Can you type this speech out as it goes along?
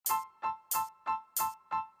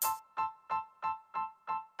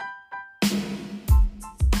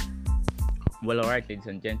Well, alright, ladies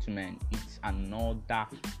and gentlemen, it's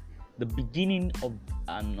the beginning of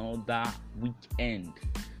another weekend.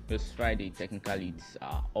 It's Friday, technically, it's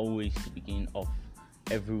always the beginning of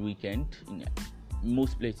every weekend. In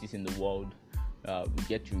most places in the world, we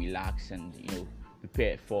get to relax and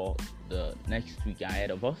prepare for the next week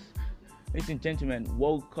ahead of us. Ladies and gentlemen,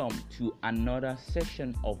 welcome to another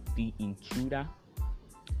session of The Intruder.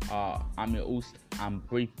 I'm your host, I'm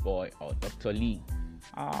Brave Boy or Dr. Lee.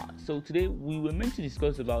 So today we were meant to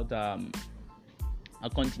discuss about a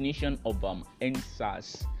continuation of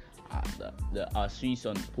NSAS, the series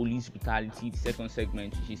on police brutality. The second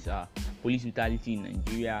segment, which is police brutality in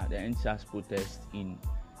Nigeria, the NSAS protest in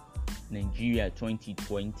Nigeria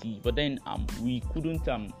 2020. But then we couldn't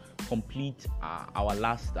complete our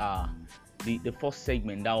last the first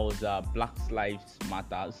segment, that was Black Lives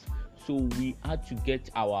Matters. So we had to get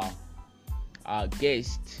our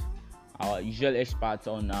guest, our usual expert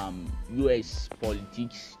on US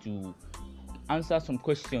politics, to answer some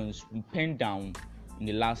questions we penned down in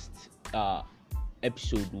the last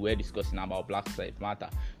episode. We were discussing about Black Lives Matter.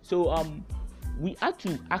 So we had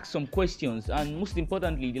to ask some questions, and most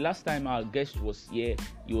importantly, the last time our guest was here,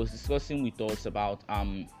 he was discussing with us about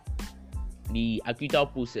the acquittal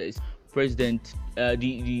process,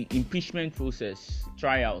 the impeachment process,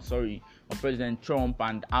 trial, of President Trump,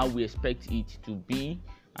 and how we expect it to be,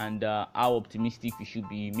 and how optimistic we should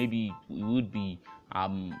be. Maybe we would be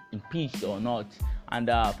impeached or not. And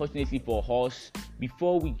fortunately for us,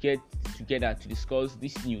 before we get together to discuss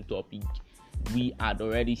this new topic, we had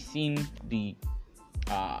already seen the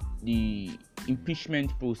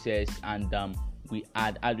impeachment process, and we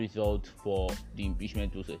had a result for the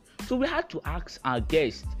impeachment process. So we had to ask our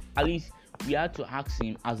guest, at least we had to ask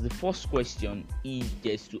him as the first question he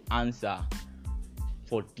gets to answer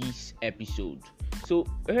for this episode. So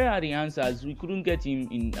here are the answers. We couldn't get him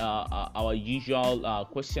in our usual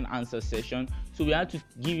question answer session, so we had to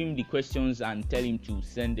give him the questions and tell him to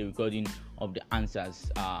send the recording of the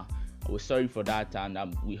answers. We're sorry for that, and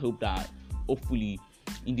we hope that hopefully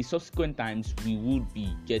in the subsequent times we would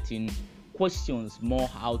be getting questions more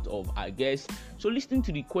out of our guests. So listen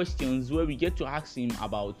to the questions where we get to ask him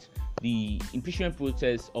about the impeachment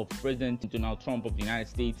process of President Donald Trump of the United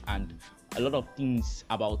States, and a lot of things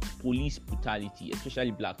about police brutality, especially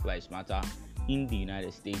Black Lives Matter in the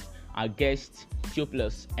United States. Our guest,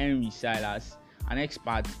 Theophilus Henry Silas, an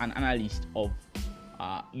expert and analyst of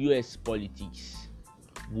US politics,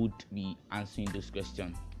 would be answering those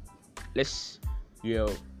questions. Let's hear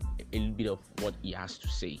a little bit of what he has to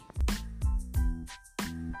say.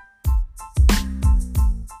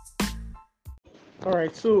 All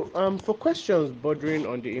right, so for questions bordering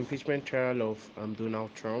on the impeachment trial of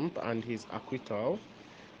Donald Trump and his acquittal,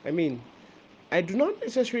 I do not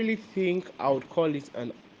necessarily think I would call it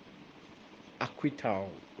an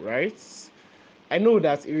acquittal, right? I know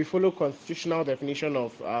that if we follow constitutional definition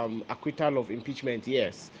of acquittal of impeachment,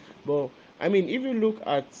 yes, but if you look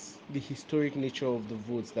at the historic nature of the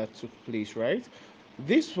votes that took place, right?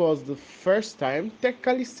 This was the first time,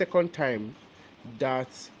 technically second time, that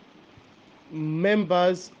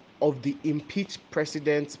members of the impeached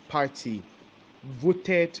president's party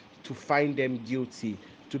voted to find them guilty.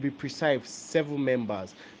 To be precise, 7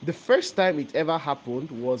 members. The first time it ever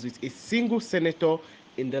happened was with a single senator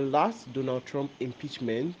in the last Donald Trump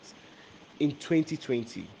impeachment in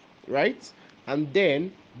 2020, right? And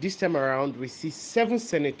then this time around we see 7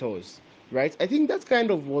 senators, right? I think that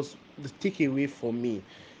kind of was the takeaway for me.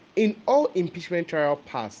 In all impeachment trial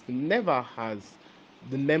past, never has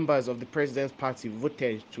the members of the president's party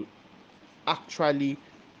voted to actually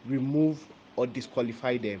remove or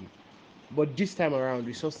disqualify them. But this time around,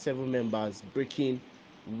 we saw 7 members breaking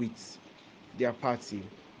with their party,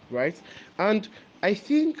 right? And I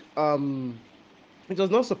think it was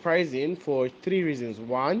not surprising for 3 reasons.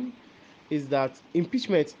 One is that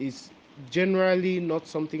impeachment is generally not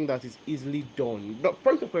something that is easily done. Not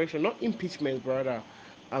point of correction, not impeachment, rather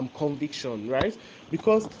conviction, right?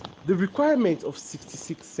 Because the requirement of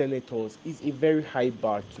 66 senators is a very high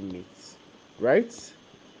bar to meet, right?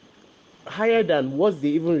 Higher than what they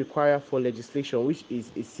even require for legislation, which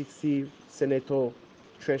is a 60 senator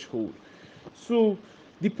threshold. So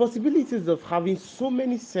the possibilities of having so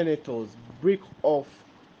many senators break off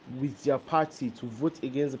with their party to vote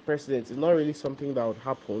against the president is not really something that would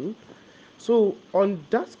happen. So on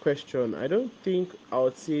that question, I don't think I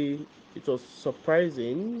would say it was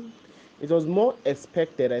surprising. It was more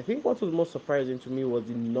expected. I think what was more surprising to me was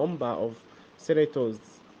the number of senators,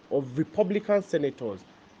 of Republican senators,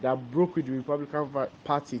 that broke with the Republican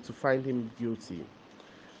Party to find him guilty.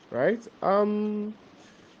 Right?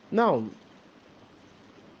 Now,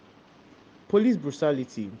 Police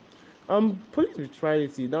brutality. Police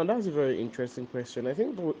brutality. Now that's a very interesting question. I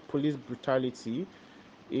think police brutality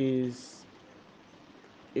is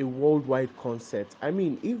a worldwide concept. I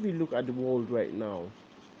mean, if we look at the world right now,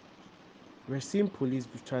 we're seeing police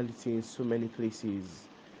brutality in so many places.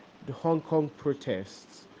 The Hong Kong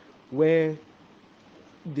protests, where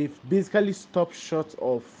they've basically stopped short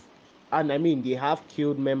of, and I mean, they have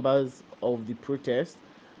killed members of the protest,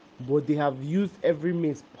 but they have used every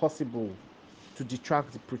means possible to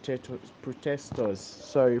detract the protesters.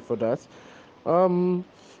 Sorry for that. Um,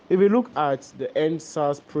 if we look at the End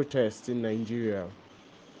SARS protest in Nigeria,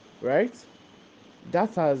 right?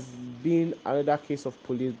 That has been another case of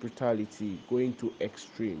police brutality going to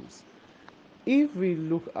extremes. If we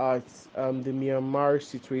look at the Myanmar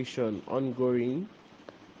situation ongoing,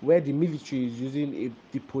 where the military is using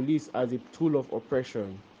the police as a tool of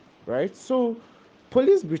oppression, right? So,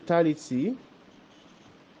 police brutality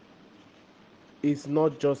is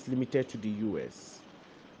not just limited to the US.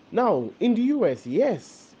 Now, in the US,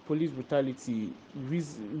 yes, police brutality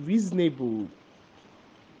reasonable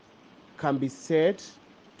can be said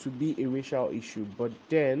to be a racial issue, but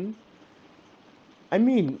then, I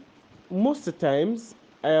mean, most of the times,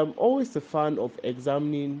 I am always a fan of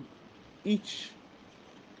examining each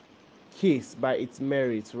case by its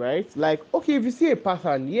merits, right? Like, okay, if you see a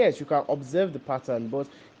pattern, yes, you can observe the pattern, but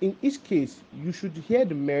in each case, you should hear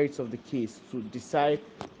the merits of the case to decide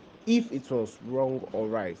if it was wrong or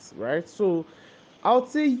right? So, I would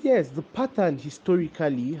say yes, the pattern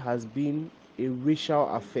historically has been a racial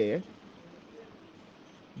affair,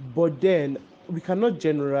 but then we cannot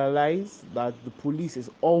generalize that the police is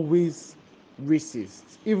always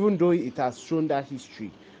racist, even though it has shown that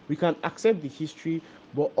history. We can accept the history,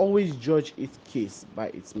 but always judge its case by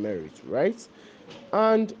its merit, right?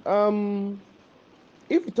 And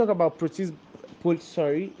if we talk about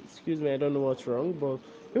sorry, excuse me, I don't know what's wrong, but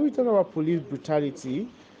if we talk about police brutality,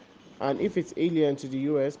 and if it's alien to the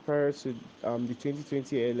US prior to the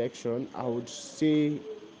 2020 election, I would say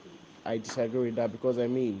I disagree with that because I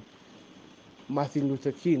mean, Martin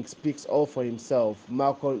Luther King speaks all for himself.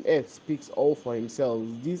 Malcolm X speaks all for himself.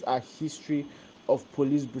 These are history of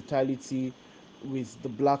police brutality with the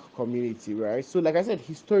black community, right? So, like I said,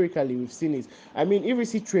 historically we've seen it. I mean, if we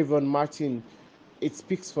see Trayvon Martin, it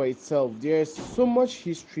speaks for itself. There's so much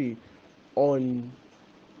history on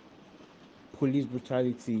police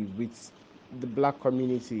brutality with the black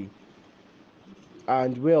community,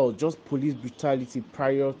 and well, just police brutality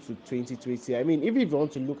prior to 2020. I mean, even if you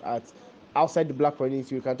want to look at outside the black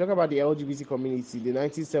community, we can talk about the LGBT community, the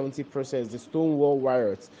 1970 process, the Stonewall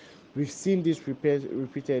riots. We've seen this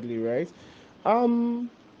repeatedly, right? Um,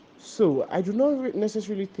 so I do not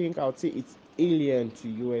necessarily think I would say it's alien to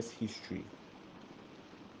US history.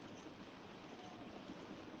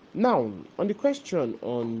 Now, on the question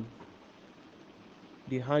on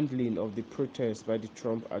the handling of the protest by the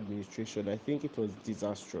Trump administration, I think it was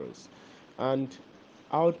disastrous. And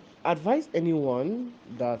I would advise anyone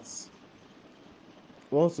that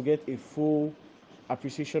wants to get a full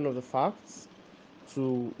appreciation of the facts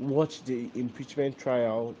to watch the impeachment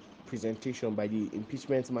trial presentation by the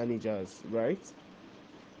impeachment managers, right?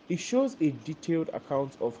 It shows a detailed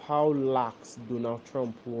account of how lax Donald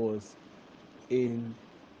Trump was in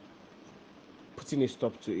putting a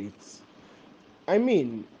stop to it. I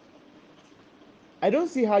mean, I don't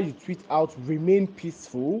see how you tweet out remain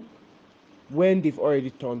peaceful when they've already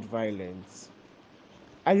turned violent.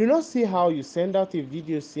 I do not see how you send out a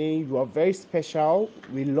video saying you are very special,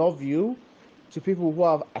 we love you, to people who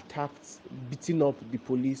have attacked, beaten up the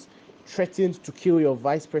police, threatened to kill your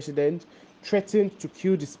vice president, threatened to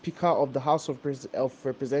kill the Speaker of the House of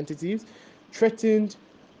Representatives, threatened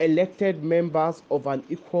elected members of an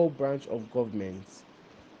equal branch of government.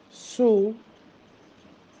 So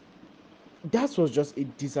that was just a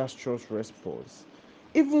disastrous response.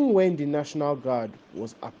 Even when the National Guard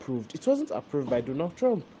was approved, it wasn't approved by Donald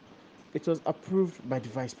Trump. It was approved by the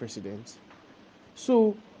vice president.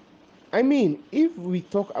 So, I mean, if we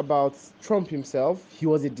talk about Trump himself, he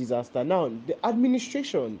was a disaster. Now, the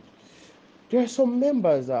administration, there are some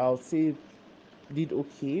members that I'll say did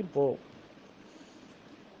okay, but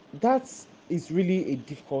that is really a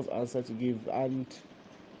difficult answer to give. And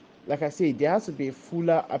like I say, there has to be a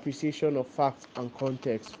fuller appreciation of facts and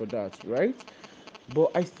context for that, right?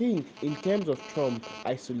 But I think in terms of Trump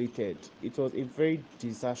isolated, it was a very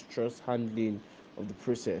disastrous handling of the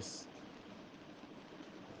process.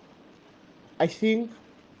 I think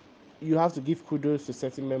you have to give kudos to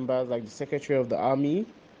certain members like the Secretary of the Army,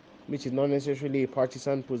 which is not necessarily a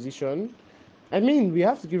partisan position. I mean, we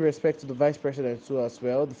have to give respect to the Vice President too as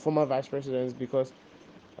well, the former Vice Presidents, because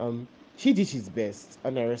um, he did his best,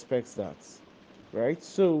 and I respect that, right?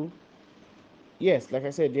 So yes, like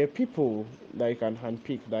I said, there are people that you can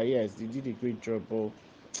handpick that yes, they did a great job, but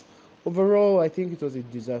overall, I think it was a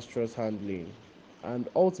disastrous handling, and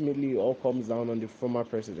ultimately, it all comes down on the former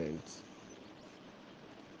president.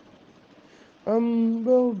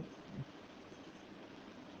 Well,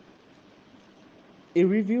 a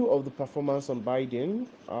review of the performance on Biden,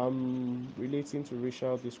 relating to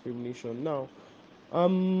racial discrimination. Now,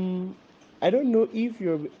 um, I don't know if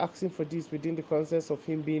you're asking for this within the context of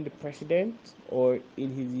him being the president or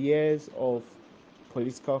in his years of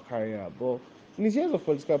political career, but in his years of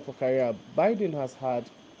political career, Biden has had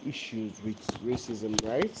issues with racism,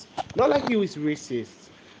 right? Not like he was racist,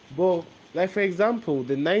 but like for example,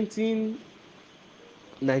 the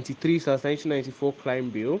 1993/1994 crime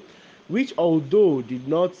bill, which although did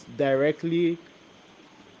not directly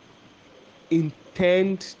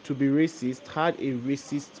intend to be racist, had a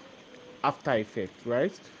racist after effect,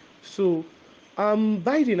 right? So,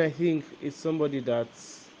 Biden, I think, is somebody that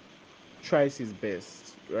tries his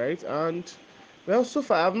best, right? And well, so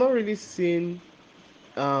far I've not really seen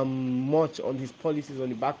much on his policies on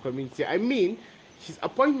the black community. I mean, his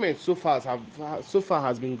appointment so far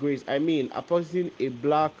has been great. I mean, appointing a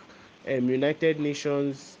black United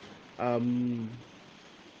Nations um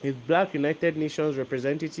a black United Nations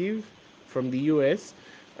representative from the US,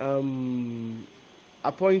 um,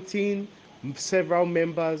 appointing several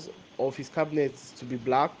members of his cabinet to be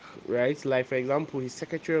black, right? Like, for example, his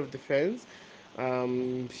Secretary of Defense,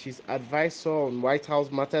 his advisor on White House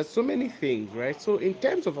matters, so many things, right? So, in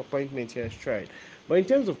terms of appointment, he has tried. But in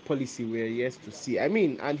terms of policy, we're yet to see. I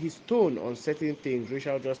mean, and his tone on certain things,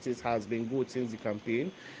 racial justice, has been good since the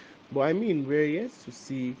campaign. But I mean, we're yet to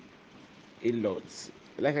see a lot.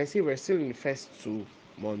 Like I say, we're still in the first 2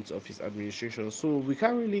 months of his administration, so we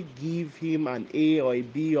can't really give him an A or a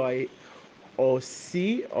B or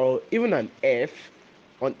C or even an F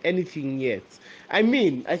on anything yet. I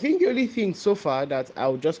mean, I think the only thing so far that I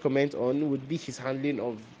would just comment on would be his handling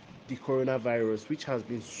of the coronavirus, which has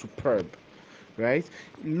been superb, right?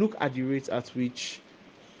 Look at the rate at which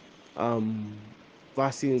um,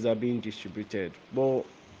 vaccines are being distributed. But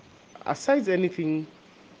aside anything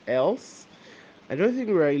else, I don't think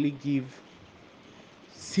we really give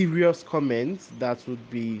serious comments that would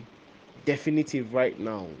be definitive right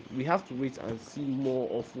now. We have to wait and see more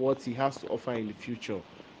of what he has to offer in the future.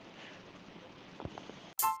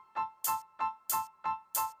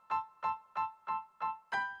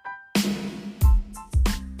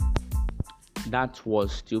 That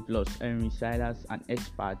was Theophilus Henry Silas, an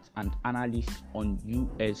expert and analyst on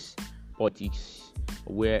US politics,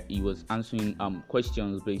 where he was answering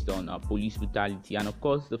questions based on police brutality. And of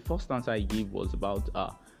course, the first answer he gave was about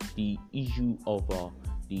the issue of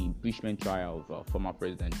the impeachment trial of former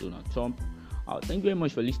President Donald Trump. Thank you very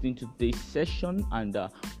much for listening to this session, and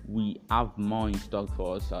we have more in stock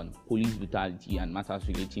for us on police brutality and matters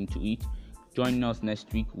relating to it. Joining us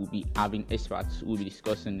next week, we'll be having experts who will be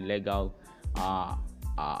discussing legal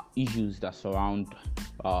issues that surround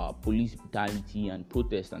police brutality and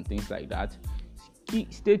protests and things like that.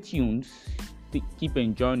 Stay tuned, keep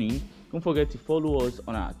enjoying. Don't forget to follow us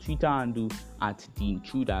on our Twitter handle at The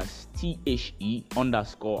Intruders,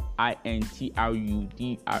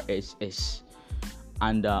 THE_INTRUDRSS,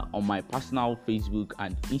 and on my personal Facebook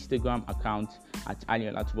and Instagram account at Ali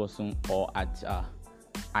Olatubosun or at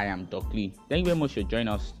I am Doc Lee. Thank you very much for joining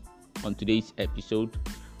us on today's episode.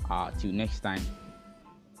 Till next time,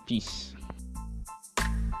 peace.